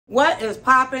What is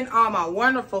popping, all my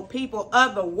wonderful people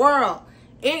of the world?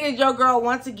 It is your girl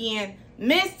once again,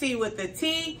 Miss T with the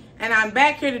T, and I'm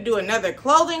back here to do another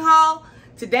clothing haul.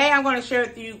 Today I'm going to share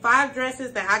with you 5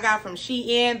 dresses that I got from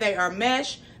SHEIN. They are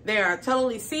mesh. They are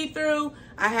totally see-through.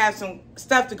 I have some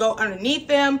stuff to go underneath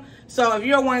them. So if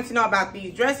you're wanting to know about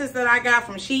these dresses that I got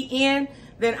from SHEIN,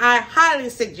 then I highly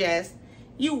suggest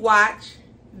you watch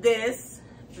this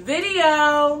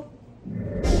video.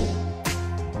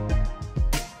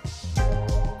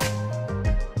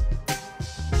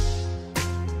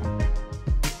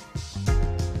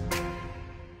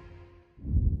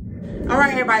 All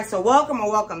right, everybody, so welcome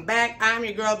or welcome back. I'm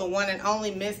your girl, the one and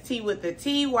only Miss T with the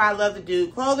T, where I love to do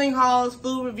clothing hauls,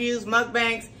 food reviews,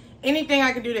 mukbangs, anything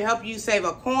I can do to help you save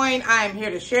a coin. I am here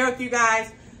to share with you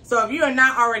guys. So if you are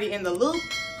not already in the loop,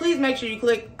 please make sure you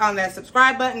click on that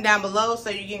subscribe button down below so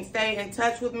you can stay in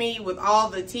touch with me with all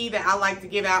the tea that I like to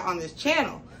give out on this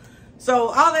channel. So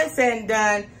all that said and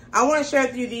done, I want to share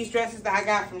with you these dresses that I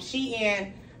got from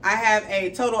SHEIN. I have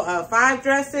a total of 5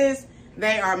 dresses.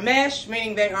 They are mesh,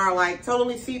 meaning they are like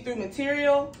totally see-through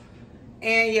material.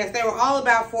 And yes, they were all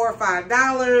about $4 or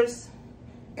 $5.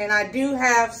 And I do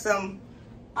have some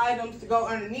items to go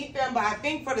underneath them, but I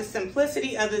think for the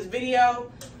simplicity of this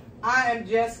video, I am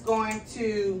just going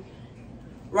to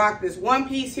rock this one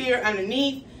piece here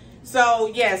underneath.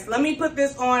 So yes, let me put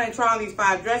this on and try on these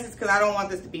 5 dresses because I don't want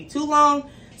this to be too long.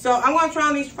 So I'm going to try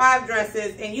on these 5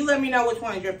 dresses, and you let me know which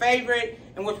one is your favorite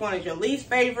and which one is your least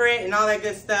favorite and all that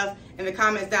good stuff in the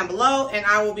comments down below, and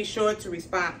I will be sure to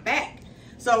respond back.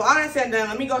 So all that said and done,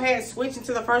 let me go ahead and switch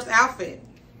into the first outfit.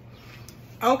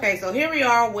 Okay, so here we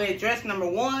are with dress number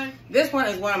 1. This one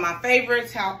is one of my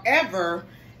favorites. However,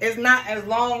 it's not as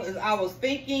long as I was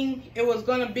thinking it was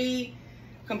going to be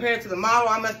compared to the model.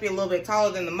 I must be a little bit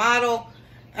taller than the model.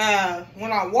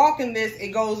 When I walk in this, it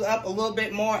goes up a little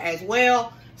bit more as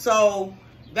well. So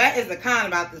that is the con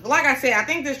about this. But like I said, I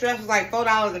think this dress was like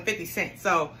 $4.50.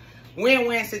 So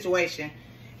win-win situation.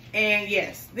 And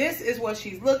yes, this is what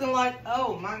she's looking like.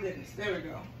 Oh my goodness, there we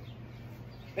go.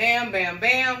 Bam, bam,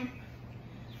 bam.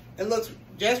 It looks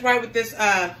just right with this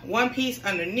one piece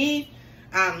underneath.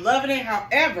 I'm loving it.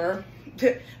 However,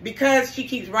 because she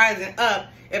keeps rising up,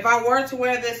 if I were to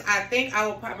wear this, I think I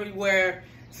would probably wear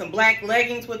some black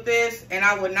leggings with this, and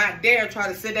I would not dare try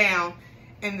to sit down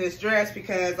in this dress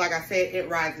because, like I said, it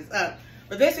rises up.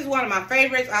 But this is one of my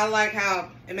favorites. I like how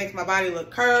it makes my body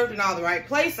look curved in all the right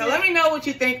places. So let me know what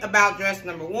you think about dress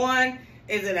number 1.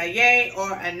 Is it a yay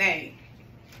or a nay?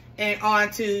 And on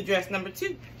to dress number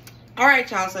 2. All right,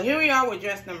 y'all, so here we are with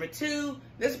dress number 2.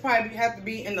 This will probably have to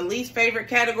be in the least favorite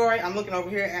category. I'm looking over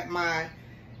here at my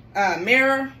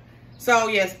mirror. So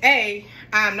yes, A,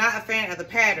 I'm not a fan of the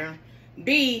pattern.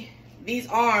 B, these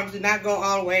arms do not go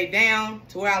all the way down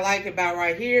to where I like it about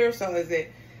right here. So is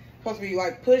it supposed to be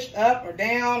like pushed up or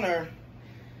down, or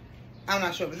I'm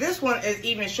not sure. But this one is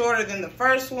even shorter than the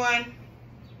first one.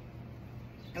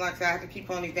 And like I said, I have to keep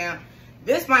pulling these down.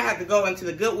 This might have to go into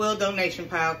the Goodwill donation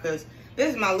pile because this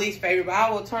is my least favorite, but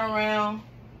I will turn around.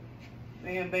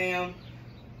 Bam, bam.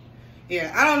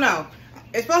 Yeah, I don't know.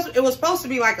 It was supposed to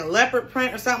be like a leopard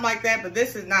print or something like that, but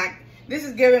this is not. This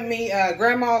is giving me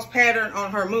grandma's pattern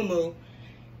on her muumuu,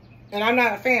 and I'm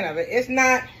not a fan of it. It's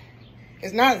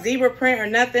not zebra print or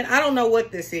nothing. I don't know what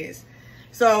this is.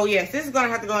 So yes, this is gonna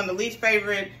have to go in the least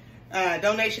favorite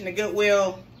donation to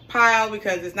Goodwill pile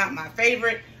because it's not my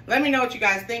favorite. Let me know what you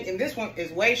guys think. And this one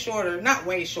is way shorter, not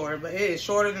way shorter, but it is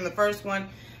shorter than the first one.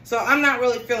 So I'm not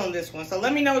really feeling this one. So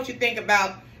let me know what you think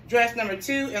about dress number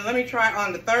 2, and let me try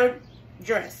on the 3rd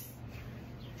dress.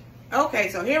 Okay,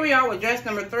 so here we are with dress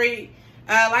number 3.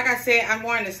 Like I said, I'm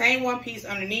wearing the same one piece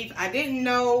underneath. I didn't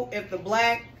know if the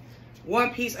black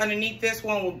one piece underneath this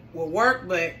one would work,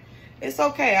 but it's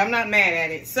okay. I'm not mad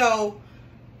at it. So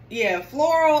yeah,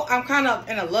 floral, I'm kind of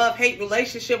in a love-hate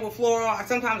relationship with floral.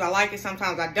 Sometimes I like it,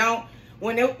 sometimes I don't.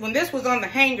 When this was on the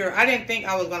hanger, I didn't think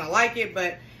I was going to like it,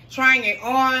 but trying it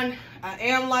on, I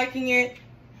am liking it.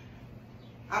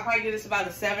 I'll probably give this about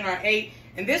a 7 or 8.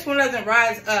 And this one doesn't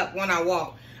rise up when I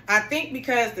walk. I think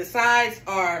because the sides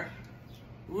are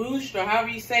ruched, or however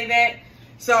you say that.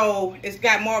 So it's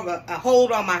got more of a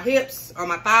hold on my hips or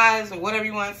my thighs or whatever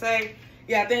you want to say.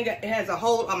 Yeah, I think it has a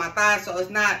hold on my thighs, so it's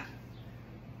not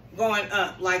going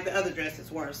up like the other dresses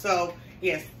were. So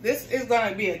yes, this is going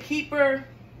to be a keeper.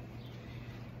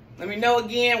 Let me know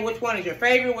again which one is your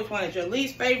favorite, which one is your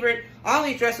least favorite. All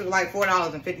these dresses were like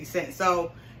 $4.50.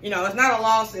 So, you know, it's not a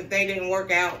loss if they didn't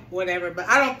work out, whatever. But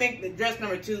I don't think that dress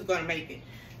number 2 is going to make it.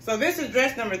 So this is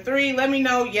dress number 3. Let me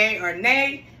know yay or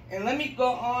nay. And let me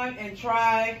go on and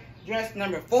try dress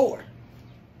number 4.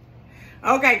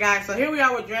 Okay, guys, so here we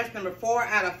are with dress number 4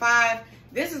 out of 5.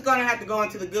 This is going to have to go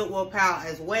into the Goodwill pile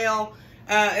as well.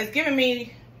 It's giving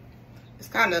me, it's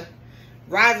kind of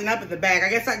rising up at the back. I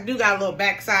guess I do got a little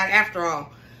backside after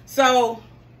all. So,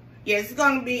 yeah, it's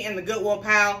going to be in the Goodwill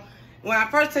pile. When I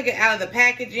first took it out of the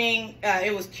packaging,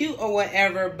 it was cute or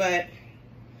whatever, but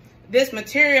this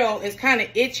material is kind of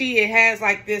itchy. It has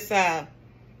like this, I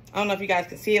don't know if you guys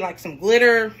can see it, like some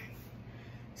glitter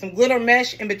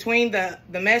mesh in between the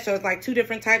mesh. So it's like 2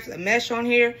 different types of mesh on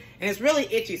here, and it's really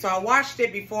itchy. So I washed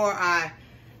it before I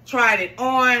tried it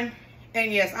on,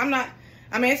 and yes, I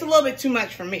mean, it's a little bit too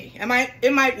much for me.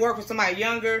 It might work for somebody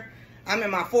younger. I'm in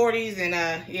my 40s,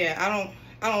 and yeah,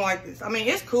 I don't like this. I mean,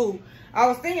 it's cool. I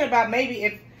was thinking about maybe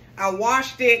if I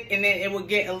washed it and then it would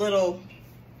get a little,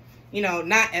 you know,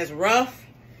 not as rough,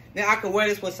 then I could wear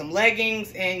this with some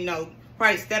leggings and, you know,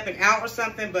 probably stepping out or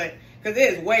something, but because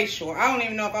it is way short. I don't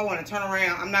even know if I want to turn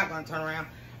around. I'm not going to turn around.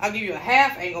 I'll give you a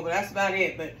half angle, but that's about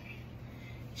it. But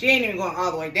she ain't even going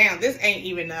all the way down. This ain't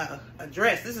even a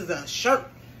dress. This is a shirt.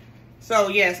 So,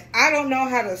 yes, I don't know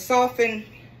how to soften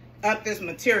up this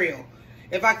material.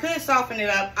 If I could soften it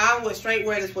up, I would straight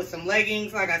wear this with some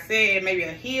leggings, like I said, maybe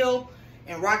a heel,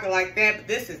 and rock it like that. But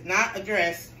this is not a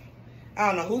dress. I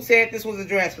don't know who said this was a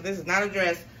dress, but this is not a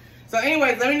dress. So,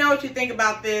 anyways, let me know what you think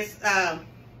about this.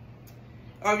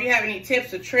 Or if you have any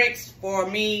tips or tricks for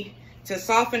me to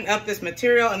soften up this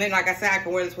material. And then, like I said, I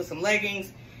can wear this with some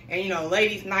leggings and, you know,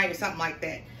 ladies' night or something like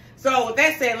that. So, with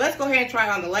that said, let's go ahead and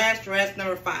try on the last dress,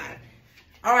 number 5.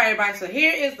 All right, everybody, so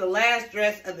here is the last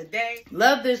dress of the day.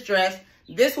 Love this dress.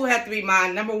 This will have to be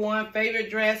my number 1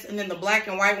 favorite dress, and then the black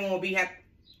and white one will be,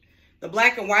 the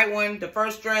black and white one, the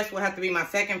first dress will have to be my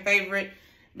 2nd favorite.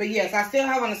 But yes, I still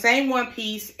have on the same one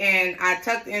piece, and I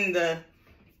tucked in the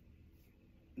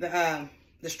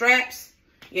straps.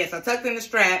 Yes, I tucked in the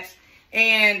straps,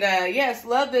 and yes,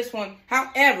 love this one.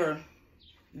 However,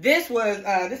 this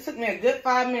took me a good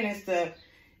 5 minutes to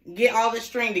get all the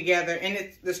string together,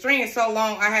 and the string is so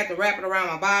long I had to wrap it around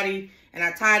my body, and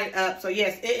I tied it up. So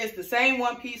yes, it is the same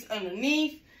one piece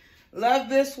underneath. Love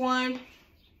this one.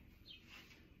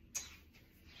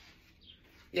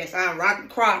 Yes, I'm rocking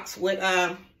Crocs with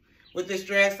this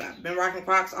dress. I've been rocking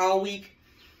Crocs all week.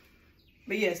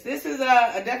 But yes, this is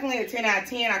definitely a 10 out of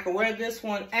 10. I can wear this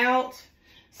one out.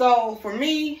 So for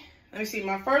me, let me see,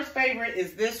 my first favorite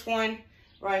is this one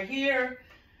right here.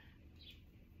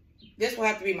 This will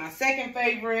have to be my 2nd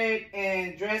favorite,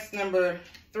 and dress number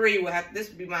 3 this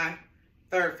will be my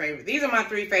 3rd favorite. These are my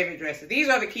 3 favorite dresses. These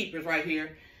are the keepers right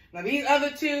here. Now these other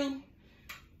 2,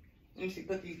 let me see,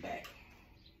 put these back.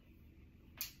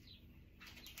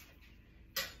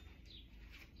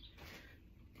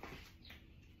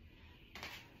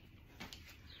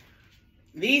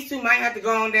 These 2 might have to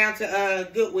go on down to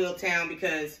Goodwill Town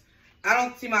because I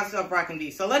don't see myself rocking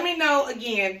these. So let me know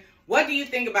again, what do you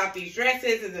think about these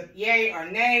dresses? Is it yay or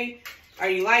nay? Are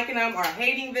you liking them or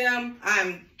hating them?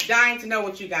 I'm dying to know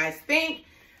what you guys think.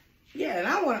 Yeah,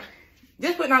 and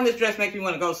just putting on this dress makes me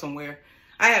want to go somewhere.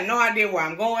 I have no idea where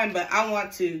I'm going, but I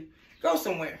want to go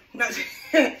somewhere. But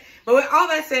with all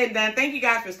that said and done, thank you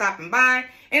guys for stopping by.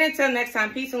 And until next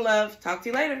time, peace and love. Talk to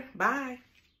you later. Bye.